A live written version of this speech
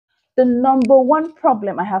The number one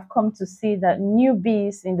problem I have come to see that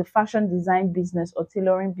newbies in the fashion design business or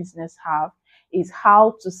tailoring business have is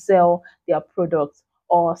how to sell their products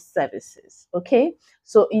or services. Okay,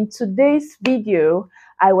 so in today's video,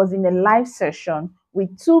 I was in a live session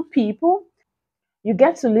with two people. You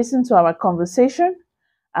get to listen to our conversation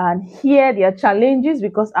and hear their challenges,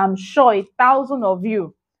 because I'm sure 1,000 of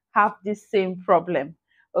you have this same problem.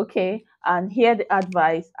 Okay, and hear the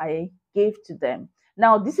advice I gave to them.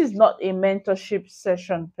 Now, this is not a mentorship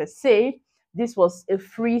session per se. This was a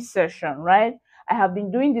free session, right? I have been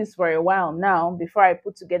doing this for a while now. Before I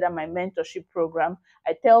put together my mentorship program,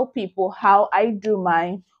 I tell people how I do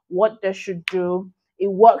mine, what they should do. It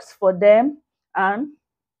works for them, and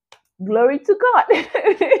glory to God.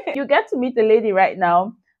 You get to meet a lady right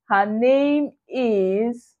now. Her name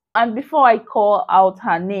is, and before I call out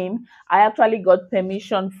her name, I actually got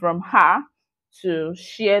permission from her to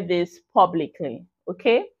share this publicly.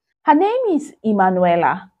 Okay. Her name is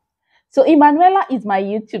Emanuela. So Emanuela is my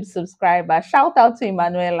YouTube subscriber. Shout out to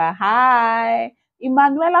Emanuela. Hi.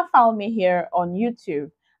 Emanuela found me here on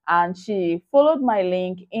YouTube and she followed my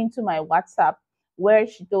link into my WhatsApp, where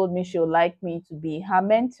she told me she would like me to be her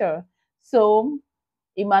mentor. So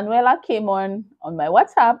Emanuela came on my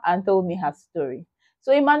WhatsApp and told me her story.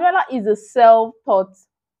 So Emanuela is a self-taught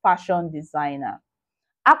fashion designer.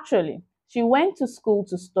 Actually, she went to school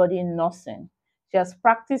to study nursing. She has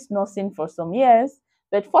practiced nursing for some years,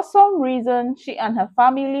 but for some reason, she and her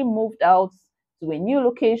family moved out to a new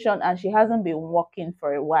location and she hasn't been working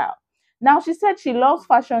for a while. Now, she said she loves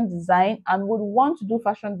fashion design and would want to do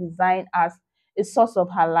fashion design as a source of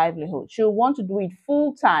her livelihood. She would want to do it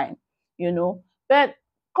full time, but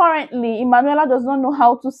currently, Emanuela does not know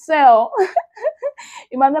how to sell.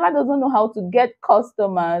 Emanuela doesn't know how to get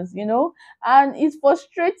customers, and it's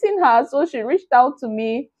frustrating her. So she reached out to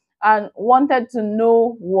me and wanted to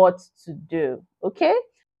know what to do. Okay.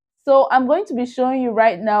 So I'm going to be showing you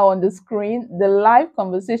right now on the screen the live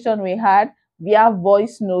conversation we had via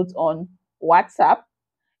voice note on WhatsApp.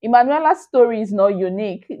 Emanuela's story is not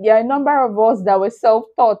unique. There are a number of us that were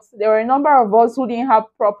self-taught. There were a number of us who didn't have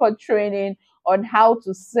proper training on how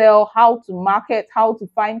to sell, how to market, how to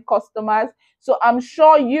find customers. So I'm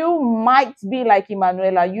sure you might be like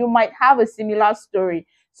Emanuela. You might have a similar story.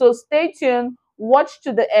 So stay tuned, watch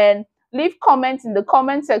to the end, leave comments in the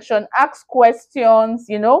comment section, ask questions.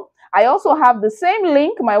 I also have the same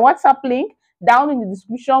link, my WhatsApp link, down in the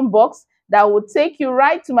description box that will take you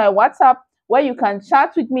right to my WhatsApp, where you can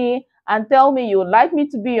chat with me and tell me you would like me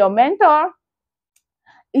to be your mentor.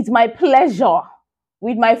 It's my pleasure.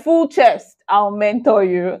 With my full chest, I'll mentor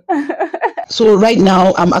you. So right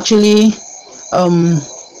now, I'm actually, I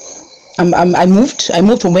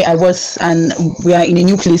moved from where I was, and we are in a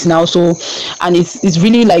new place now. So, and it's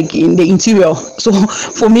really like in the interior. So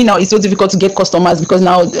for me now, it's so difficult to get customers, because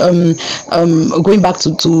now going back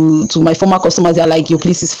to my former customers, they're like, your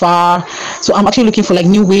place is far. So I'm actually looking for like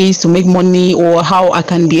new ways to make money, or how I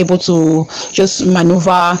can be able to just maneuver.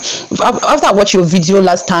 After I watched your video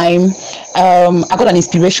last time, I got an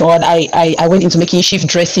inspiration. I went into making shift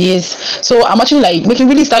dresses. So I'm actually like making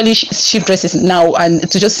really stylish shift dresses now, and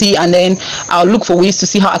to just see, and then I'll look for ways to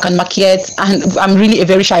see how I can market. And I'm really a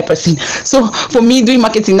very shy person. So for me, doing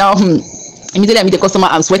marketing now, immediately I meet the customer,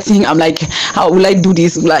 I'm sweating. I'm like, how will I do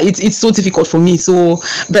this? Like, it's so difficult for me. So,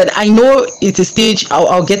 but I know it's a stage.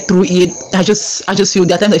 I'll get through it. I just feel,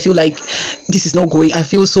 there are times I feel like this is not going. I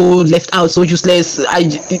feel so left out, so useless.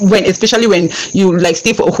 Especially when you like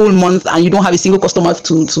stay for a whole month and you don't have a single customer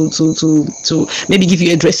to maybe give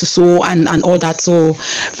you a dress to sew and all that. So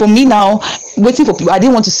for me now, waiting for people, I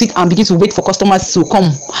didn't want to sit and begin to wait for customers to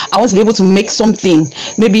come. I want to be able to make something,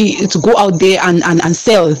 maybe to go out there and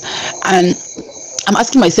sell. And I'm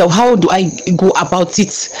asking myself, how do I go about it?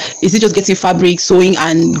 Is it just getting fabric, sewing,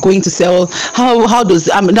 and going to sell? How does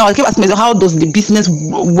now I keep asking myself, how does the business,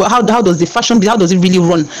 how does the fashion, how does it really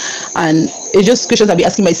run? And it's just questions I'll be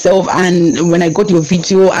asking myself. And when I got your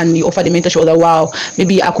video and you offered the mentorship, I was like, wow,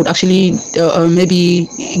 maybe I could actually maybe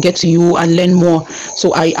get to you and learn more.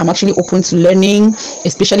 So I am actually open to learning,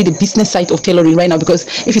 especially the business side of tailoring right now, because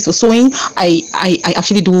if it's for sewing, I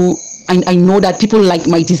actually do. I know that people like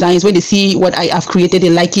my designs. When they see what I have created, they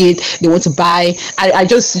like it, they want to buy. I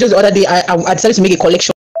just the other day I decided to make a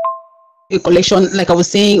collection a collection, like I was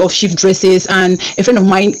saying, of shift dresses, and a friend of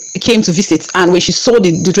mine came to visit, and when she saw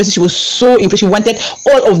the dresses, she was so impressed. She wanted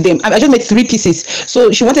all of them. I just made 3 pieces,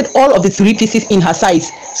 so she wanted all of the 3 pieces in her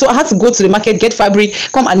size. So I had to go to the market, get fabric,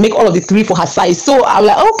 come and make all of the three for her size. So I was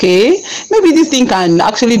like, okay, maybe this thing can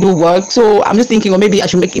actually do work. So I'm just thinking, or maybe I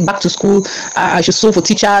should make it back to school. I should sew for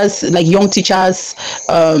teachers, like young teachers.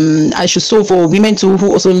 I should sew for women too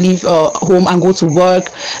who also leave home and go to work.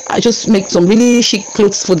 I just make some really chic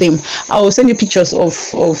clothes for them. I'll send you pictures of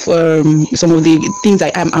some of the things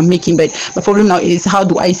I'm making. But my problem now is, how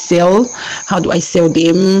do I sell? How do I sell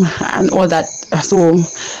them and all that? So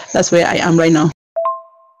that's where I am right now.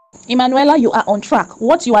 Emanuela, you are on track.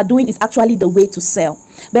 What you are doing is actually the way to sell.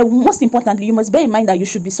 But most importantly, you must bear in mind that you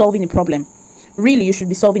should be solving a problem. Really, you should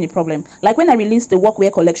be solving a problem. Like when I released the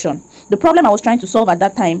workwear collection, the problem I was trying to solve at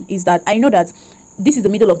that time is that I know that this is the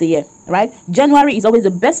middle of the year, right? January is always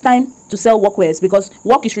the best time to sell workwears because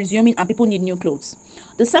work is resuming and people need new clothes.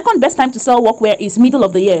 The second best time to sell workwear is middle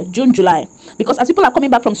of the year, June, July, because as people are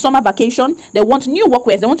coming back from summer vacation, they want new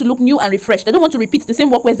workwears. They want to look new and refreshed. They don't want to repeat the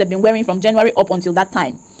same workwears they've been wearing from January up until that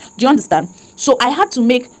time. Do you understand? So I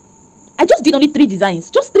just did only 3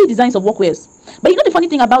 designs, just 3 designs of workwears. But you know the funny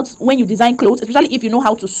thing about when you design clothes, especially if you know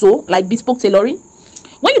how to sew, like bespoke tailoring,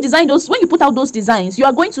 when you put out those designs, you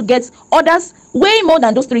are going to get orders way more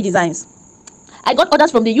than those 3 designs. I got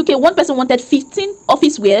orders from the UK. One person wanted 15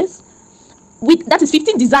 office wears that is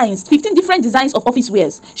 15 designs, 15 different designs of office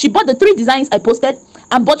wears. She bought the 3 designs I posted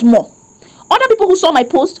and bought more. Other people who saw my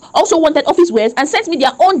post also wanted office wears and sent me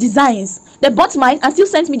their own designs. They bought mine and still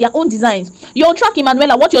sent me their own designs. You're on track,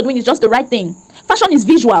 Emanuela. What you're doing is just the right thing. Fashion is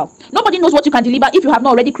visual. Nobody knows what you can deliver if you have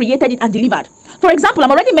not already created it and delivered. For example,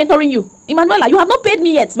 I'm already mentoring you. Emanuela, you have not paid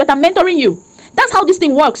me yet, but I'm mentoring you. That's how this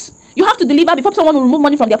thing works. You have to deliver before someone will remove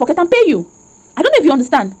money from their pocket and pay you. I don't know if you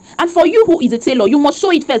understand. And for you who is a tailor, you must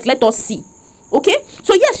sew it first. Let us see. Okay,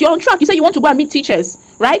 so yes, you're on track. You say you want to go and meet teachers,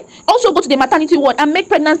 right? Also go to the maternity ward and make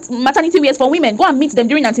pregnant maternity wears for women. Go and meet them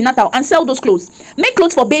during antenatal and sell those clothes. Make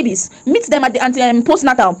clothes for babies. Meet them at the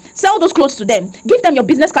postnatal. Sell those clothes to them. Give them your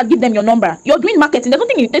business card. Give them your number. You're doing marketing.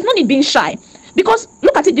 There's no need being shy. Because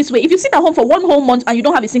look at it this way: if you sit at home for one whole month and you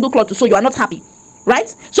don't have a single cloth to sew, you are not happy,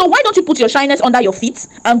 right? So why don't you put your shyness under your feet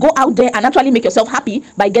and go out there and actually make yourself happy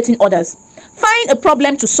by getting orders? Find a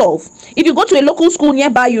problem to solve. If you go to a local school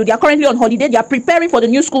nearby you, they are currently on holiday, they are preparing for the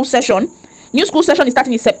new school session. New school session is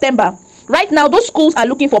starting in September. Right now, those schools are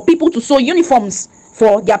looking for people to sew uniforms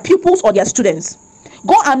for their pupils or their students.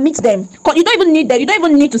 Go and meet them. You don't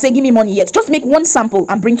even need to say give me money yet. Just make one sample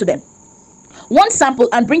and bring to them. One sample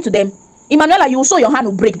and bring to them. Emanuela, you will sew, your hand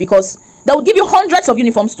will break because they will give you hundreds of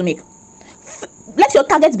uniforms to make. Let your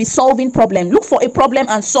target be solving problem. Look for a problem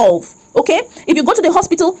and solve. Okay, if you go to the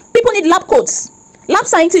hospital, people need lab coats. Lab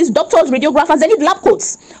scientists, doctors, radiographers, they need lab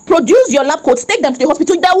coats. Produce your lab coats, take them to the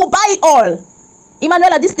hospital, they will buy it all.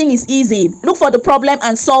 Emanuela, this thing is easy. Look for the problem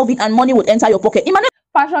and solve it, and money will enter your pocket. Emanuela,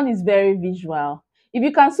 Fashion is very visual. If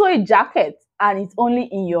you can sew a jacket and it's only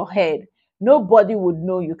in your head, nobody would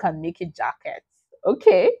know you can make a jacket.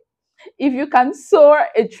 Okay? If you can sew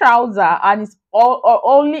a trouser and it's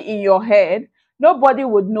only in your head, nobody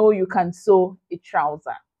would know you can sew a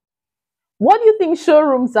trouser. What do you think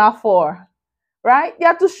showrooms are for? Right? They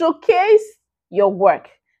are to showcase your work.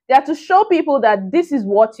 They are to show people that this is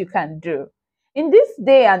what you can do. In this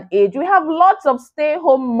day and age, we have lots of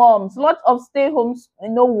stay-home moms, lots of stay-home,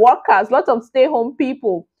 workers, lots of stay-home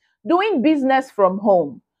people doing business from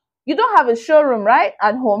home. You don't have a showroom, right,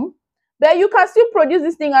 at home, but you can still produce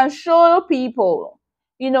this thing and show people.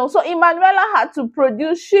 So Emanuela had to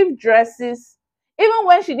produce shift dresses, even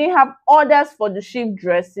when she didn't have orders for the shift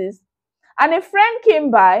dresses. And a friend came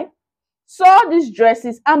by, saw these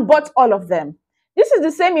dresses and bought all of them. This is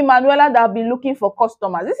the same Emanuela that have been looking for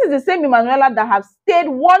customers. This is the same Emanuela that have stayed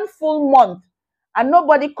one full month and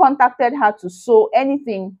nobody contacted her to sew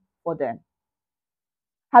anything for them.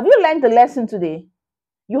 Have you learned the lesson today?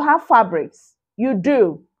 You have fabrics. You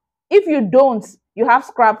do. If you don't, you have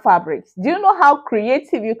scrap fabrics. Do you know how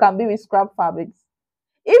creative you can be with scrap fabrics?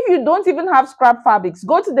 If you don't even have scrap fabrics,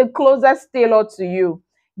 go to the closest tailor to you.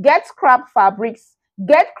 Get scrap fabrics,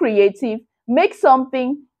 get creative, make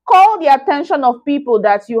something, call the attention of people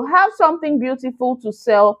that you have something beautiful to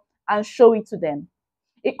sell and show it to them.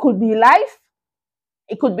 It could be live,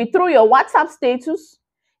 it could be through your WhatsApp status,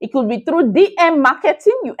 it could be through DM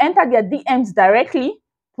marketing. You enter their DMs directly,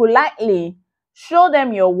 politely, show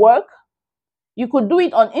them your work. You could do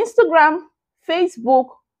it on Instagram, Facebook,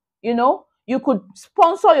 you could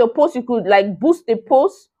sponsor your post, you could boost the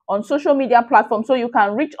post on social media platforms so you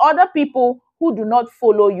can reach other people who do not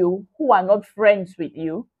follow you, who are not friends with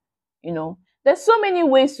you. There's so many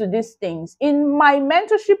ways to these things. In my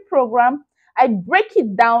mentorship program, I break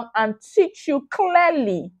it down and teach you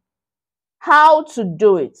clearly how to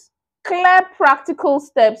do it. Clear practical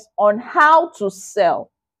steps on how to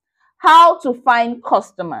sell, how to find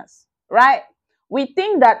customers, right? We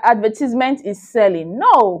think that advertisement is selling.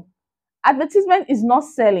 No, advertisement is not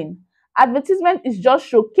selling. Advertisement is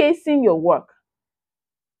just showcasing your work.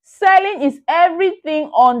 Selling is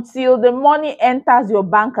everything until the money enters your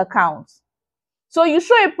bank account. So you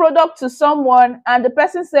show a product to someone and the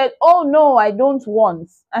person said, oh no, I don't want.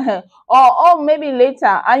 Or oh, maybe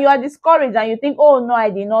later, and you are discouraged and you think, oh no, I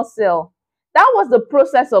did not sell. That was the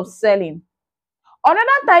process of selling.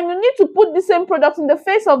 Another time, you need to put the same product in the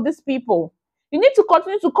face of these people. You need to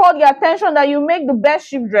continue to call their attention that you make the best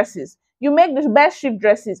shift dresses. You make the best shift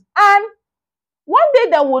dresses. And one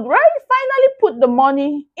day they would finally put the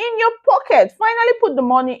money in your pocket, finally put the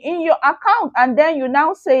money in your account. And then you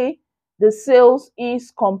now say, the sales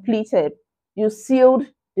is completed. You sealed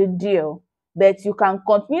the deal. But you can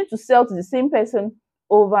continue to sell to the same person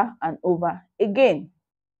over and over again.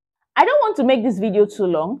 I don't want to make this video too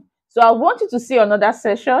long, so I want you to see another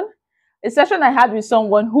session, a session I had with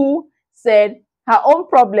someone who said her own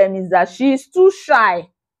problem is that she is too shy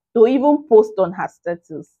to even post on her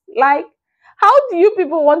status. Like, how do you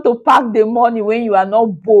people want to pack the money when you are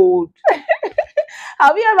not bold?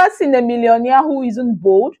 Have you ever seen a millionaire who isn't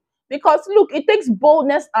bold? Because look, it takes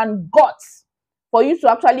boldness and guts for you to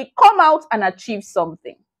actually come out and achieve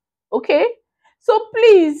something. Okay? So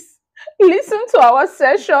please, listen to our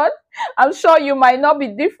session. I'm sure you might not be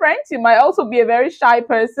different. You might also be a very shy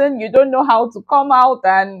person. You don't know how to come out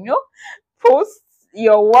and post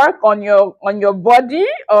your work on your body,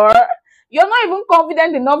 or you're not even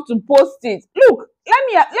confident enough to post it. Look,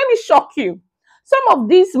 let me shock you. Some of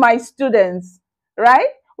these my students, right?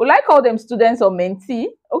 Will I call them students or mentee?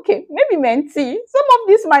 Okay, maybe mentee. Some of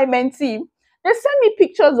these my mentee, they send me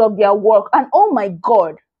pictures of their work and oh my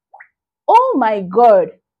God,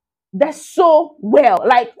 they're so well.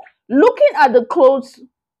 Like, looking at the clothes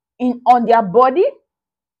on their body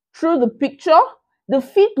through the picture, the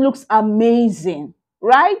fit looks amazing,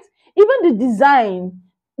 right? Even the design,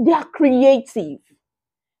 they are creative.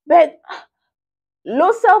 But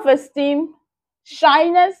low self-esteem,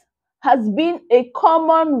 shyness has been a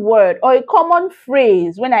common word or a common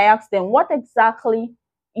phrase when I ask them, what exactly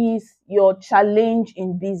is your challenge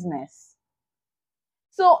in business?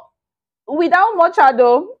 So without much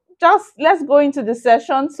ado, just let's go into the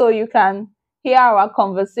session so you can hear our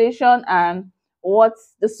conversation and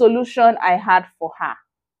what's the solution I had for her.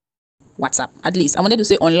 WhatsApp, at least. I wanted to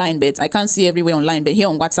say online, but I can't see everywhere online. But here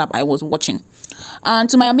on WhatsApp, I was watching. And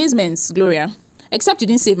to my amazement, Gloria, except you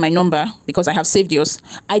didn't save my number because I have saved yours,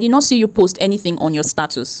 I did not see you post anything on your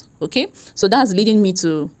status. Okay? So that's leading me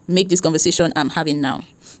to make this conversation I'm having now.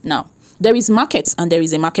 Now, there is markets and there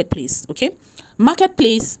is a marketplace. Okay?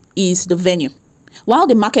 Marketplace is the venue, while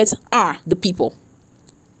the markets are the people.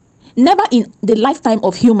 Never in the lifetime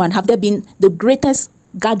of human have there been the greatest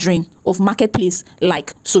gathering of marketplace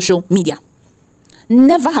like social media.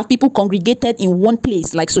 Never have people congregated in one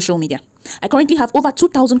place like social media. I currently have over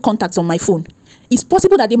 2,000 contacts on my phone. It's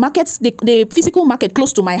possible that the markets, the physical market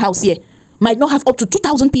close to my house here might not have up to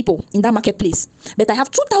 2,000 people in that marketplace, but I have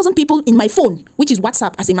 2,000 people in my phone, which is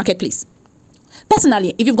WhatsApp, as a marketplace.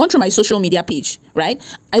 Personally, if you've gone through my social media page, right,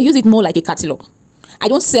 I use it more like a catalog. I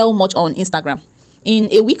don't sell much on Instagram.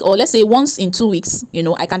 In a week, or let's say once in 2 weeks,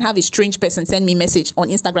 I can have a strange person send me a message on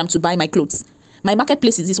Instagram to buy my clothes. My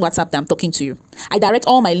marketplace is this WhatsApp that I'm talking to you. I direct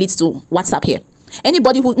all my leads to WhatsApp here.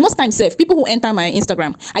 Anybody who, most times, people who enter my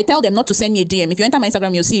Instagram, I tell them not to send me a DM. If you enter my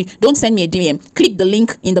Instagram, you'll see, don't send me a DM. Click the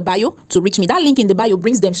link in the bio to reach me. That link in the bio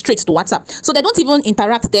brings them straight to WhatsApp. So they don't even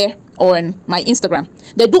interact there on my Instagram.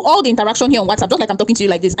 They do all the interaction here on WhatsApp, just like I'm talking to you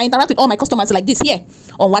like this. I interact with all my customers like this here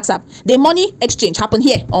on WhatsApp. The money exchange happen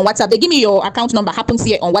here on WhatsApp. They give me your account number, happens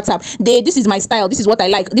here on WhatsApp. This is my style, this is what I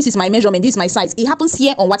like, this is my measurement, this is my size. It happens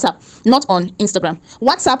here on WhatsApp, not on Instagram.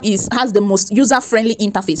 WhatsApp has the most user-friendly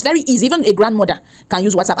interface. Very easy. Even a grandmother can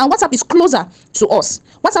use WhatsApp. And WhatsApp is closer to us.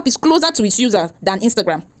 WhatsApp is closer to its user than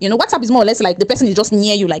Instagram. WhatsApp is more or less like the person is just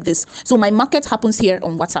near you like this. So my market happens here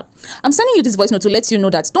on WhatsApp. I'm sending you this voice note to let you know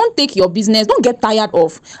that don't take your business, don't get tired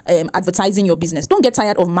of advertising your business. Don't get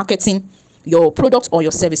tired of marketing your products or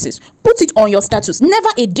your services. Put it on your status. Never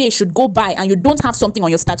a day should go by and you don't have something on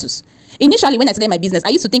your status. Initially, when I started my business, I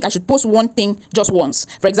used to think I should post one thing just once.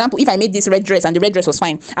 For example, if I made this red dress and the red dress was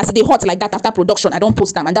fine, as they hot like that after production, I don't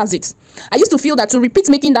post them and that's it. I used to feel that to repeat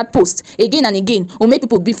making that post again and again will make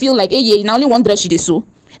people feel like, hey, yeah, now only one dress she did so.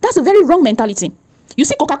 That's a very wrong mentality. You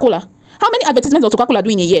see Coca-Cola, How many advertisements does Coca-Cola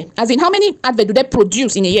do in a year? As in, how many adverts do they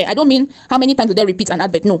produce in a year? I don't mean how many times do they repeat an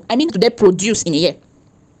advert. No, I mean do they produce in a year?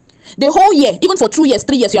 The whole year, even for 2 years,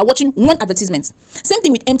 3 years, you are watching one advertisement. Same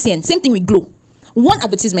thing with MTN, same thing with Glow. One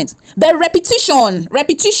advertisement. The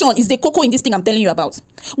repetition is the cocoa in this thing I'm telling you about.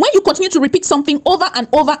 When you continue to repeat something over and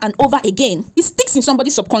over and over again, it sticks in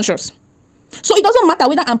somebody's subconscious. So it doesn't matter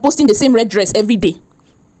whether I'm posting the same red dress every day.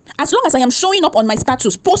 As long as I am showing up on my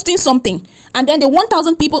status, posting something, and then the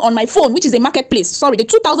 1,000 people on my phone, which is a marketplace, sorry, the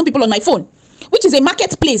 2,000 people on my phone, which is a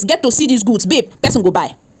marketplace, get to see these goods, babe, person go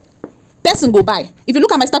buy. Person go buy. If you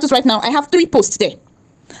look at my status right now, I have 3 posts there.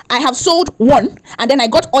 I have sold 1, and then I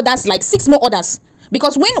got orders, like 6 more orders.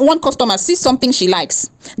 Because when one customer sees something she likes,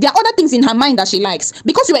 there are other things in her mind that she likes.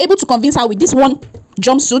 Because you were able to convince her with this one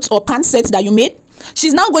jumpsuit or pant set that you made,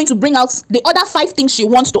 she's now going to bring out the other 5 things she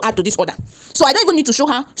wants to add to this order. So I don't even need to show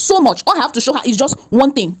her so much. All I have to show her is just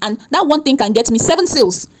one thing, and that one thing can get me 7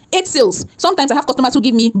 sales, 8 sales. Sometimes I have customers who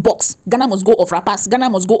give me box. Ghana must go of wrappers, Ghana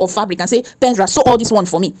must go of fabric, and say, Penzrah, sew all this one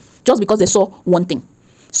for me, just because they saw one thing.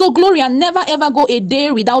 So Gloria, never ever go a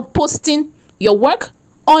day without posting your work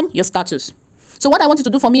on your status. So what I want you to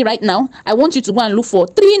do for me right now, I want you to go and look for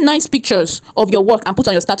 3 nice pictures of your work and put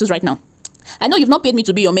on your status right now. I know you've not paid me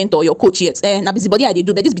to be your mentor or your coach yet. Now busybody I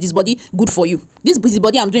do, but this busybody good for you. This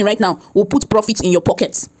busybody I'm doing right now will put profit in your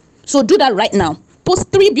pockets. So do that right now.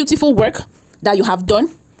 Post 3 beautiful work that you have done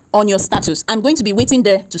on your status. I'm going to be waiting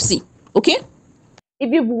there to see. Okay?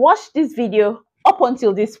 If you've watched this video up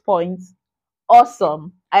until this point,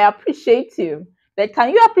 awesome. I appreciate you. But can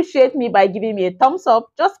you appreciate me by giving me a thumbs up?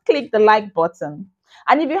 Just click the like button.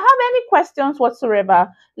 And if you have any questions whatsoever,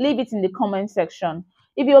 leave it in the comment section.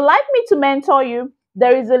 If you'd like me to mentor you,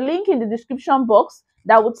 there is a link in the description box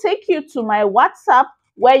that will take you to my WhatsApp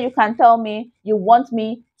where you can tell me you want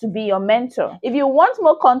me to be your mentor. If you want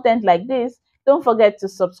more content like this, don't forget to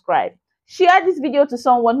subscribe. Share this video to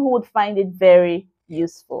someone who would find it very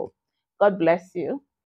useful. God bless you.